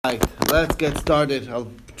let's get started.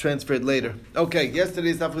 I'll transfer it later. Okay,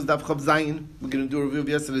 yesterday's daf was daf Chav Zayin. We're going to do a review of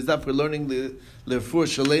yesterday's daf. We're learning the Lefur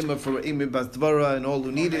Shalema for Amy Bas Dvara and all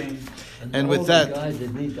who need it. And with that, I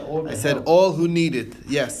said all who need it.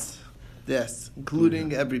 Yes,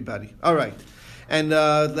 including everybody. All right. And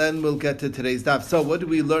then we'll get to today's daf. So what did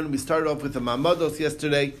we learn? We started off with the Ma'amados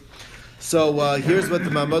yesterday. So here's what the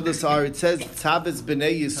Ma'amados are. It says, Tzavis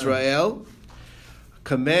B'nai Yisrael,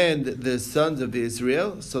 command the sons of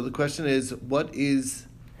Israel. So the question is, what is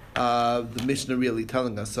the Mishnah really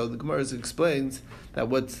telling us? So the Gemara explains that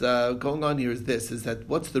what's going on here is this, is that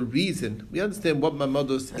what's the reason? We understand what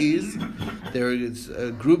Ma'amados is. There is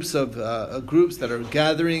groups that are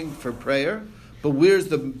gathering for prayer. But where's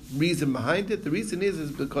the reason behind it? The reason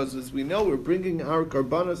is because, as we know, we're bringing our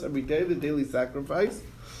karbanos every day, the daily sacrifice.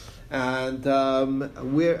 And and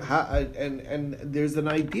there's an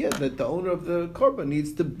idea that the owner of the korban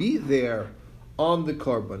needs to be there on the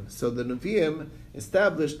korban. So the Nevi'im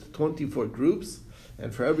established 24 groups,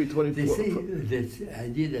 and for every 24... They say this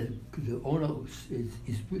idea that the owner is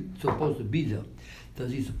supposed to be there.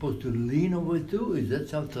 Does he supposed to lean over it too? Is that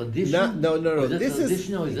some tradition? No. This is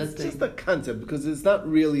just a concept, because it's not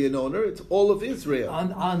really an owner, it's all of Israel. I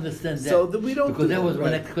understand that. So that we don't because do that was right.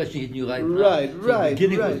 my next question hitting you right now. Right.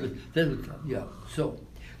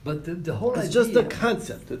 But the whole idea... It's just a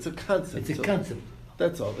concept. It's a concept. It's a concept.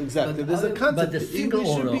 That's all, exactly. There's a concept. But the single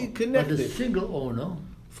owner... should be connected. But the single owner...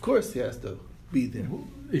 Of course he has to be there.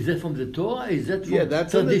 Is that from the Torah? Is that from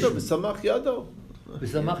that's tradition? Samach Yado.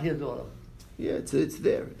 Samach Yado. Yeah, it's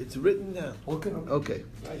there. It's written down. Okay.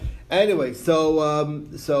 Right. Anyway, so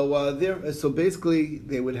basically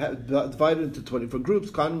they would have divided into 24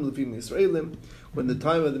 groups. Kanim Lefim Yisraelim. When the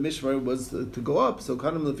time of the Mishmar was to go up, so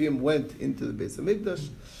Kanim Lefim went into the Beis Hamikdash,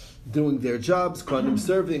 doing their jobs. Kanim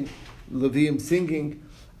serving, Levim singing,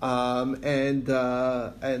 and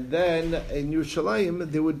then in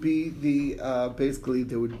Yerushalayim there would be the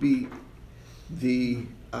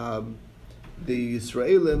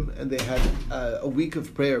Yisraelim, and they had a week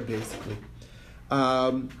of prayer, basically.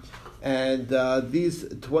 These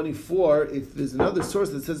 24, there's another source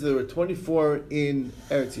that says there were 24 in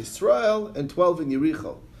Eretz Yisrael and 12 in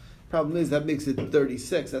Yericho. Problem is, that makes it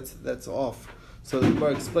 36. That's off. So the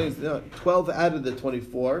Gemara explains, 12 out of the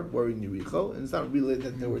 24 were in Yericho, and it's not really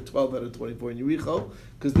that there were 12 out of 24 in Yericho,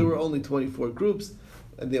 because there were only 24 groups,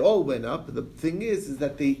 and they all went up. The thing is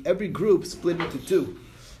that every group split into two.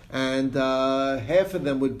 And half of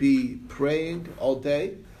them would be praying all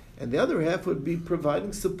day, and the other half would be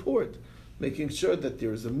providing support, making sure that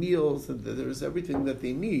there's meals and that there's everything that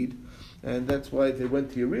they need. And that's why they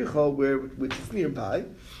went to Yericho, which is nearby,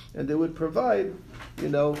 and they would provide,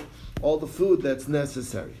 all the food that's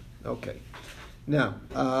necessary. Okay. Now,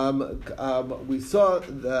 we saw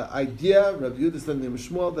the idea, Rav Yudas and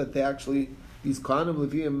Shmuel, that they actually, these Kohanim,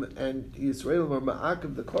 Levim, and Yisraelim are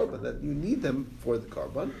ma'akiv the korban, that you need them for the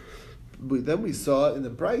korban. Then we saw in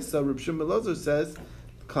the Brisa, Reb Shimon Elazar says,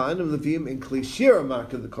 Kohanim, Levim, and Kli Shir are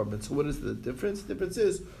ma'akiv the korban. So what is the difference? The difference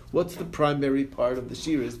is, what's the primary part of the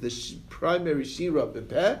shir? Is the primary shira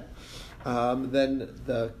b'peh? Then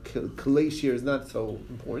the Kli Shir is not so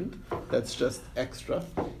important. That's just extra.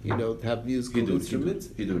 To have musical instruments,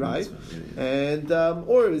 right? And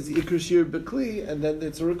or is Ikr Shir b'Kli, and then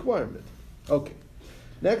it's a requirement. Okay.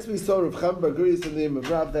 Next we saw Rav Chaim Bar Gurius in the name of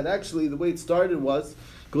Rav, that actually the way it started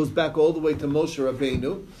goes back all the way to Moshe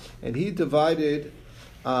Rabbeinu, and he divided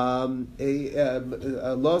Lazar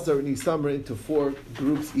and Isamar into 4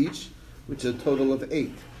 groups each, which is a total of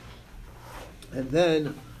 8. And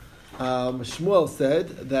then Shmuel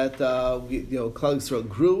said that Klal Yisrael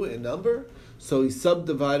grew in number, so he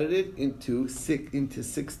subdivided it into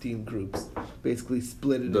 16 groups, basically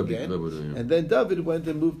split it again. And then David went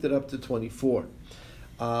and moved it up to 24.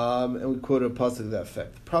 And we quoted a pasuk to that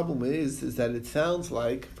effect. The problem is that it sounds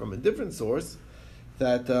like, from a different source,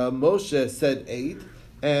 that Moshe said 8,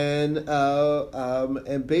 and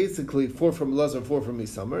basically 4 from Elazar, 4 from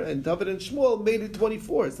Isamar, and David and Shmuel made it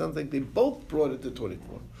 24. It sounds like they both brought it to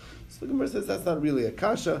 24. So the Gemara says that's not really a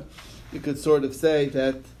kasha. You could sort of say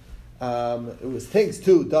that it was thanks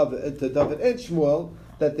to David and Shmuel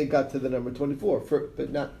that they got to the number 24,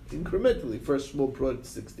 but not incrementally. First Shmuel brought it to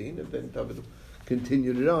 16, and then David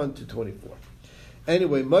continued it on to 24.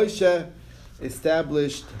 Anyway, Moshe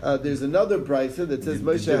established, there's another brisa that says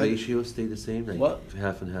Moshe... Did the ratio stay the same? Like what?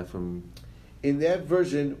 Half and half from... In that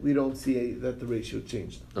version, we don't see that the ratio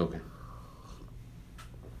changed. Okay.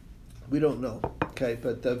 We don't know. Okay,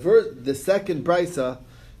 but the second brisa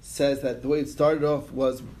says that the way it started off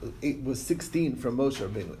was 16 from Moshe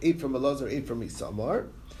Rabbeinu, 8 from Elazar, 8 from Isamar.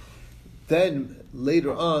 Then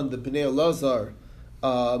later on, the Bnei Elazar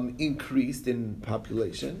increased in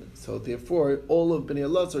population. So therefore, all of Bnei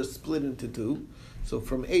Elazar split into two. So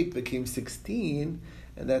from 8 became 16,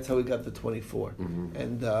 and that's how we got the 24. Mhm.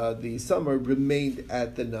 And the summer remained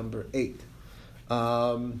at the number 8.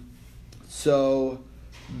 So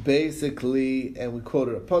basically, and we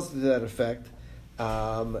quoted a pasuk to that effect,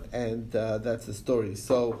 and that's the story.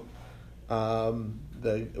 So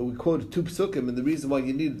we quoted 2 psukim, and the reason why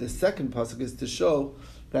you needed the second pasuk is to show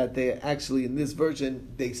that they actually, in this version,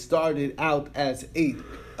 they started out as 8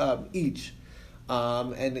 each.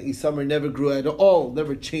 And Isamar never grew at all,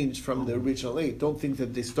 never changed from the original 8. Don't think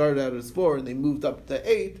that they started out as 4 and they moved up to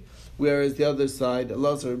 8, whereas the other side,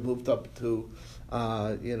 Elazar, moved up to,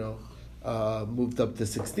 moved up to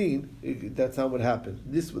 16. That's not what happened.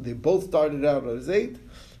 They both started out as 8.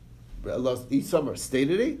 Isamar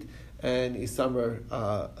stayed at 8, and Isamar.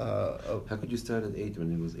 How could you start at 8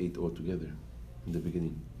 when it was 8 altogether in the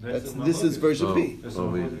beginning? This is version B.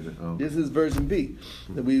 Oh. This is version B.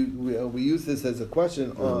 We use this as a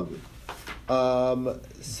question.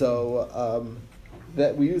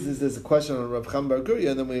 That we use this as a question on Rav Chaim Bar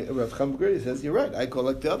Guria, and then Rav Chaim Bar Guria says, "You're right. I go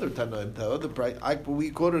like the other Tanaim. The other price. We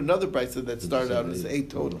quoted another price that started out as 8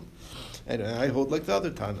 total, and I hold like the other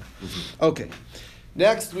Tana." Mm-hmm. Okay.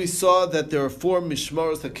 Next, we saw that there are 4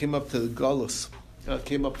 mishmaros that came up to the Galus,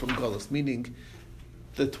 came up from Galus, meaning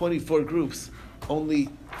the 24 groups. Only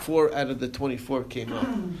 4 out of the 24 came up.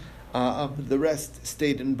 The rest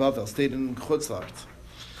stayed in Bavel, stayed in Chutz La'aretz.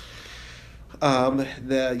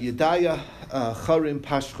 The Yedaya, Charim,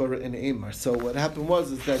 Pashkor, and Amar. So what happened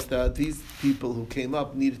was that these people who came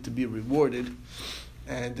up needed to be rewarded,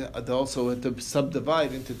 and they also had to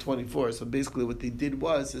subdivide into 24. So basically, what they did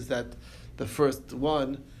was that the first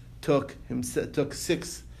one took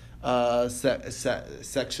 6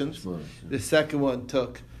 sections. The second one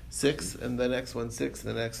took 6, and the next one 6,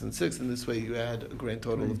 and the next one 6, and this way you add a grand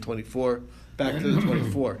total of 24 back to the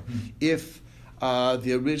 24. If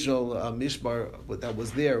the original mishmar that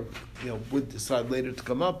was there, would decide later to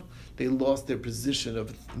come up, they lost their position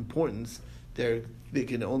of importance. They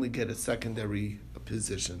can only get a secondary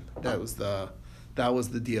position. That was the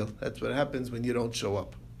deal. That's what happens when you don't show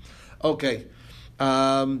up. Okay.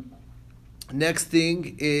 Next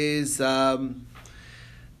thing is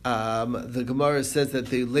the Gemara says that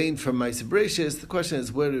they lane from Ma'aser Bereishis. The question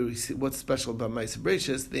is, where do we see what's special about Ma'aser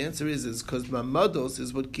Bereishis? The answer is because Mamados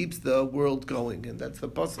is what keeps the world going, and that's the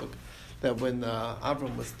pasuk that when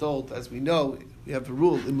Avram was told, as we know, we have a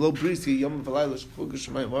rule: Imlo Brisi Yom V'Layla Shchuga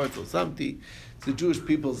Shemayim Haaretz Lo Samti. It's the Jewish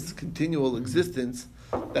people's continual existence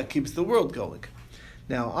that keeps the world going.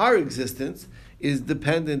 Now, our existence is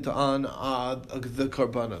dependent on the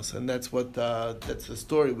Karbanos, and that's what that's the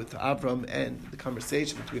story with Avram and the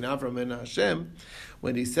conversation between Avram and Hashem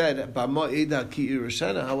when he said, "Bama Eda Ki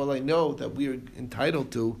Irashana." How will I know that we are entitled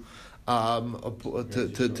to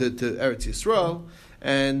Eretz Yisrael?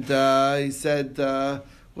 And he said,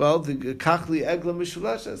 "Well, the Kachli Egla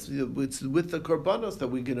Mishulashas. It's with the Karbanos that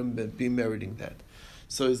we're going to be meriting that."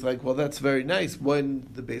 So he's like, "Well, that's very nice when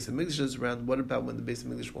the Beis HaMikdash is around. What about when the Beis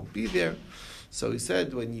HaMikdash won't be there?" So he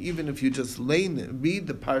said, even if you just read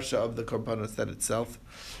the parsha of the Karbanos that itself,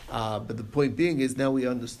 but the point being is now we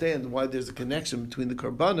understand why there's a connection between the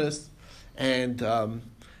Karbanos and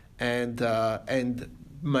Ma'aser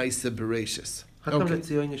Bereishis. How come the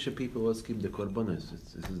Zionische people always keep the Karbanos?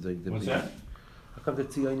 What's that? How come the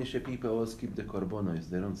Zionische people always keep the Karbanos?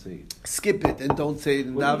 They don't say it. Skip it and don't say it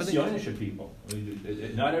in davening. Zionische people.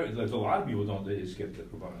 Not every, like a lot of people don't skip the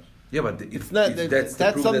Karbanos. Yeah, but it's not. That's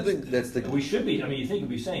something. That's the. We should be. I mean, you think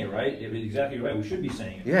we'd be saying it, right? Exactly right. We should be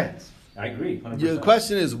saying it. Yes. I agree. 100%. Your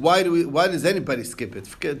question is why does anybody skip it?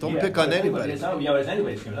 Don't pick on anybody. It's not, does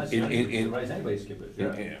anybody skip it? Why does anybody skip it?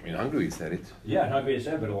 In Hungary, you said it. Yeah, in Hungary,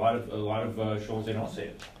 said, but a lot of shows they don't say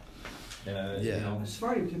it.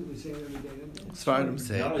 Sephardim typically say it every day, don't they? Sephardim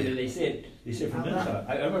say Not only it. do they say it, they say it for mincha.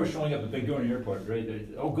 I remember showing up at Big Door in the airport, right?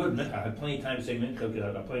 Oh, good, mincha. I had plenty of time to say mincha because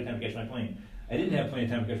I had plenty of time to catch my plane. I didn't have plenty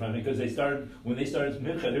of time to catch my plane because when they started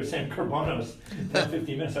mincha, they were saying karbanos 10,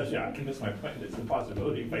 15 minutes. I said, I can miss my plane. It's a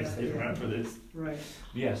possibility if I stay around for this. Right.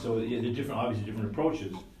 Yeah, so the obviously different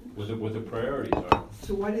approaches, what the priorities are.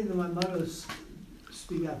 So why did the Maimanos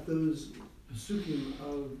speak out those pasukim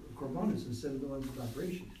of Korbanos instead of the ones about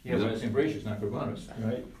Bereishis? Yeah, but it's in Bereishis, not karbanos,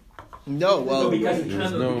 right? No, well, because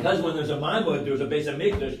when there's a Maimon, there's a Beis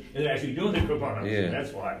HaMikdash, and they're actually doing the Karbanos. Yeah.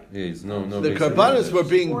 That's why. Yeah, it's no. The Karbanos were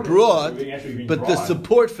being brought, but the brought.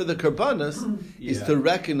 support for the Karbanos is to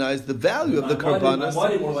recognize the value of the Karbanos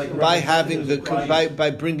by having by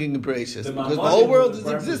bringing the Bereishis, because the whole world is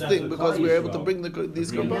existing because we're able to bring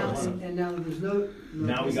these Karbanos. And now there's no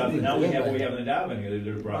Now we have what we have in the davening.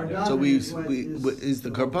 They're brought down. So Davening is the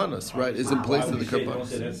karbanos, right? Is in place of the Don't say karbanos.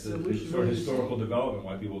 that's the sort of historical development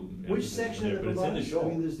why people. Which section of the but it's in the Karbanos? I show.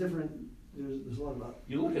 mean, there's a lot about,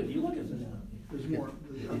 You look at there's more.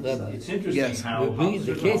 It's interesting Yes. how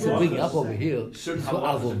The case of bringing up over here certain is for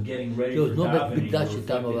halachas of Avon. getting ready There was for no davening Mikdash were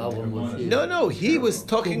time of reflected in Avon was Karbanos. here. No, he was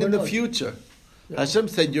talking in the future. Hashem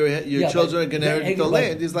said your Yeah, children are but going to inherit the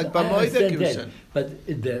land. He's like I understand Bamoidek that, Yerushan. but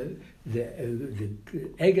the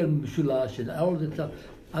Egel Mishulash and all the stuff.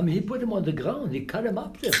 I mean, he put them on the ground. He cut them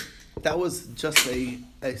up there. That was just a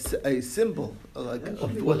symbol, like Of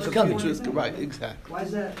what what's the coming. future is. Right, exactly. Why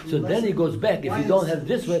is that? So then he goes back. If you don't have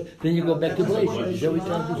this way, then you go back to Glacier. Is that what you're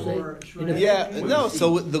trying to say? In effect? Yeah, no.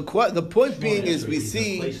 So the point being is we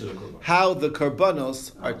see how the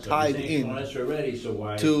karbanos are tied in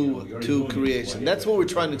to creation. That's what we're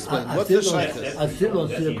trying to explain. What's the shaykhs? I still don't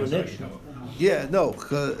see a connection. Yeah, no.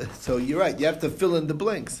 So you're right. You have to fill in the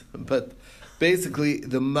blanks. But basically,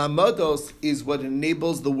 the mamados is what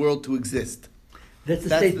enables the world to exist. That's a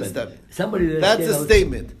That's statement. the step. Somebody that That's came a out-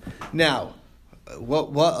 statement. Now,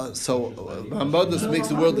 mamados makes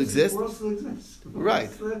the world exist. The world still exists. Right.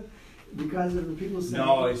 Because of the people saying.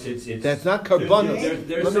 No, it's. That's not karbanos.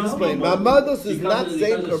 Let me explain. Mamados is not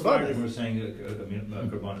saying karbanos. We're saying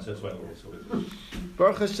karbanos. That's why we're so.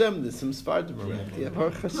 Baruch Hashem, there's some Sfardim around. Yeah,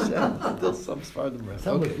 Baruch Hashem, still some Sfardim around.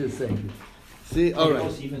 Someone's Okay. just saying it. See, all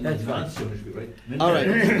right. That's fine. Right? All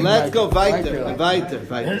right, let's go weiter.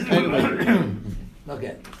 Anyway,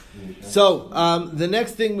 Okay. so the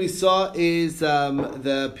next thing we saw is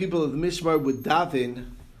the people of the Mishmar would daven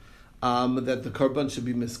that the korban should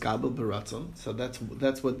be miskabel baratzon. So that's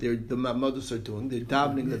what the mamados are doing. They're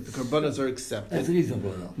davening that the korbanos are That's accepted.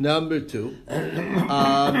 reasonable now. Number two,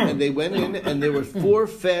 and they went in and there were 4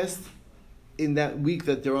 fasts in that week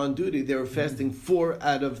that they're on duty. They were fasting 4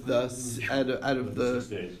 out of the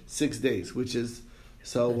 6 days, which is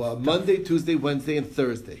Monday, Tuesday, Wednesday, and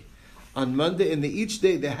Thursday. On Monday, and each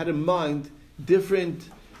day they had in mind different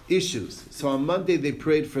issues. So on Monday they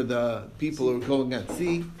prayed for the people who are going at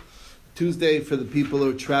sea. Tuesday for the people who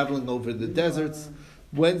are traveling over the deserts.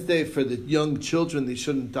 Wednesday for the young children, they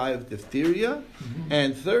shouldn't die of diphtheria.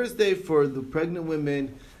 And Thursday for the pregnant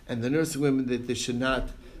women and the nursing women, that they should not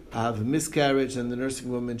have a miscarriage, and the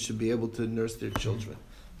nursing women should be able to nurse their children.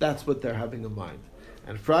 That's what they're having in mind.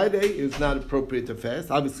 And Friday is not appropriate to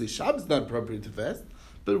fast. Obviously, Shabbos is not appropriate to fast,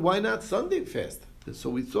 but why not Sunday fast? So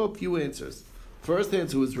we saw a few answers. First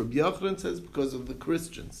answer was Rabbi Yochanan says because of the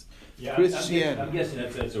Christians. Yeah, Christianity. I'm guessing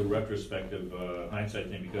that's a retrospective hindsight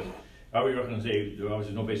thing, because Rabbi Yochanan say there was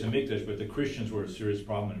no base in Mikdash, but the Christians were a serious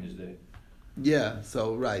problem in his day. Yeah,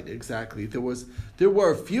 so right, exactly. There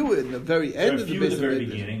were a few in the very end of the There were a few at the Beis very Hamikdash.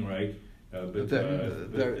 beginning, right? But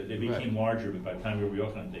they became larger by the time Rabbi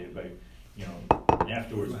Yochanan did,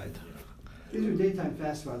 afterwards. Right. These are daytime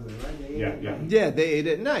fasts, by the way, right? They ate Yeah, at yeah. night. Yeah, they ate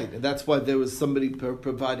at night, and that's why there was somebody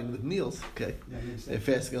providing the meals. Okay, That makes they're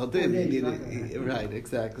sense. fasting all day. 4 They days, need not it, that. right,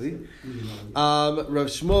 exactly. Usually not. Rav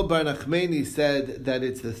Shmuel Bar Nachmani said that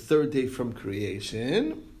it's the 3rd day from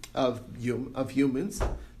creation of humans.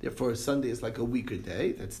 Therefore, Sunday is like a weaker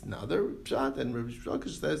day. That's another pshat. And Rav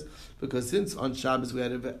Shlokish says because since on Shabbos we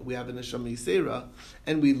have an Neshama Yisera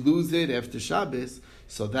and we lose it after Shabbos,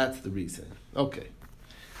 so that's the reason. Okay.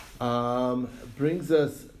 Brings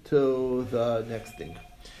us to the next thing.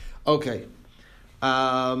 Okay.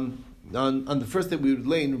 On the first day we would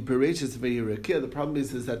lay in Bereshis V'Yerekeh. The problem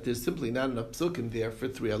is that there's simply not enough psukim there for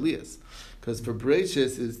 3 aliyahs. Because for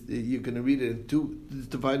Bereshis, you're going to read it it's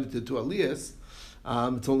divided into 2 aliyahs.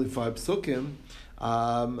 It's only 5 psukim.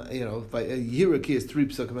 Yerekeh is 3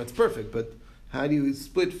 psukim. That's perfect. But how do you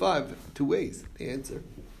split 5 2 ways? The answer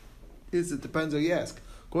is it depends how you ask.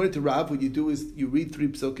 According to Rav, what you do is you read 3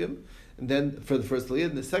 psukim, and then for the first aliyah,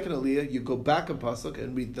 and the second aliyah, you go back a pasuk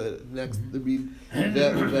and read the 3rd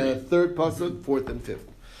pasuk, 4th and 5th.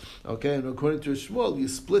 Okay, and according to Shmuel, you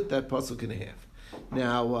split that pasuk in half.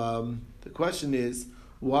 Now, the question is,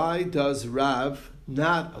 why does Rav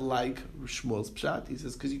not like Shmuel's pshat? He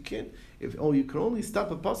says because you can't. You can only stop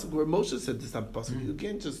a pasuk where Moshe said to stop a pasuk. You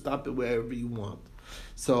can't just stop it wherever you want.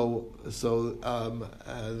 So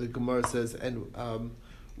the Gemara says,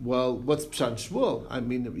 well, what's Pshat Shmuel? I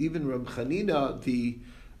mean, even Reb Chanina,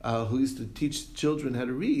 who used to teach children how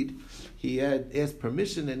to read, he had asked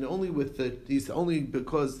permission, and only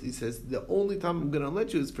because he says the only time I'm going to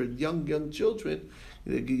let you is for young children.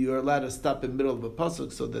 You're allowed to stop in the middle of a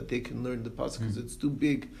pasuk so that they can learn the pasuk because it's too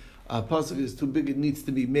big. Pasuk is too big; it needs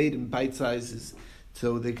to be made in bite sizes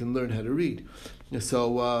so they can learn how to read. So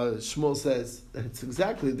Shmuel says it's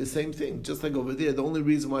exactly the same thing. Just like over there, the only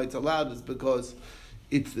reason why it's allowed is because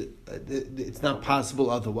it's not possible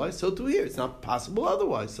otherwise. So too here, it's not possible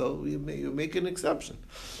otherwise. So you make an exception.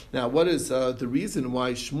 Now, what is the reason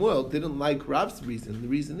why Shmuel didn't like Rav's reason? The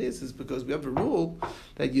reason is because we have a rule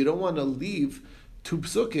that you don't want to leave two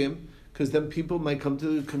psukim, because then people might come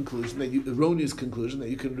to the conclusion erroneous conclusion that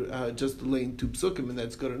you can just lay in two psukim and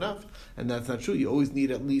that's good enough, and that's not true. You always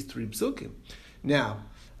need at least three psukim. Now,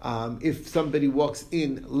 if somebody walks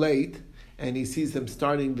in late and he sees them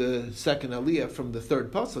starting the second aliyah from the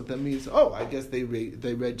third pasuk, that means, I guess they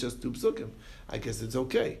read just two psukim. I guess it's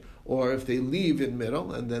okay. Or if they leave in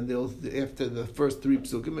middle and then they'll after the first three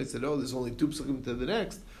psukim, they said, there's only two psukim to the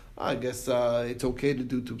next. I guess it's okay to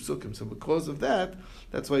do two psukim. So because of that,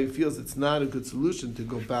 that's why he feels it's not a good solution to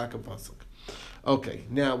go back a pasuk. Okay,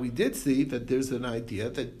 now we did see that there's an idea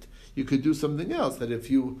that you could do something else. That if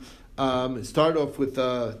you start off with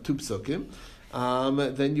two psukim,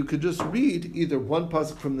 then you could just read either one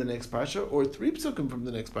pasuk from the next pasha or three psukim from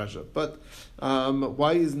the next pasha. But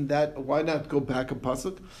why isn't that? Why not go back a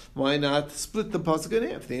pasuk? Why not split the pasuk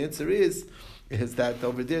in half? The answer is that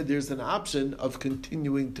over there's an option of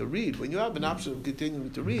continuing to read. When you have an option of continuing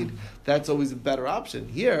to read, that's always a better option.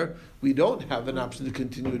 Here, we don't have an option to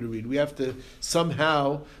continue to read. We have to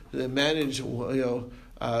somehow manage,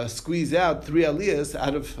 squeeze out three aliyahs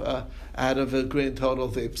out of a grand total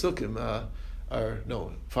of 8 psukim.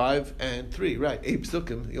 5 and 3, right? 8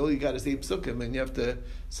 psukim. All you got is 8 psukim, and you have to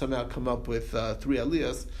somehow come up with 3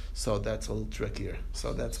 aliyahs. So that's a little trickier.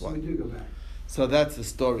 So that's why. So we do go back. So that's the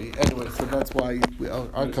story. Anyway, so that's why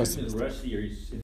our customers. The rest of the year,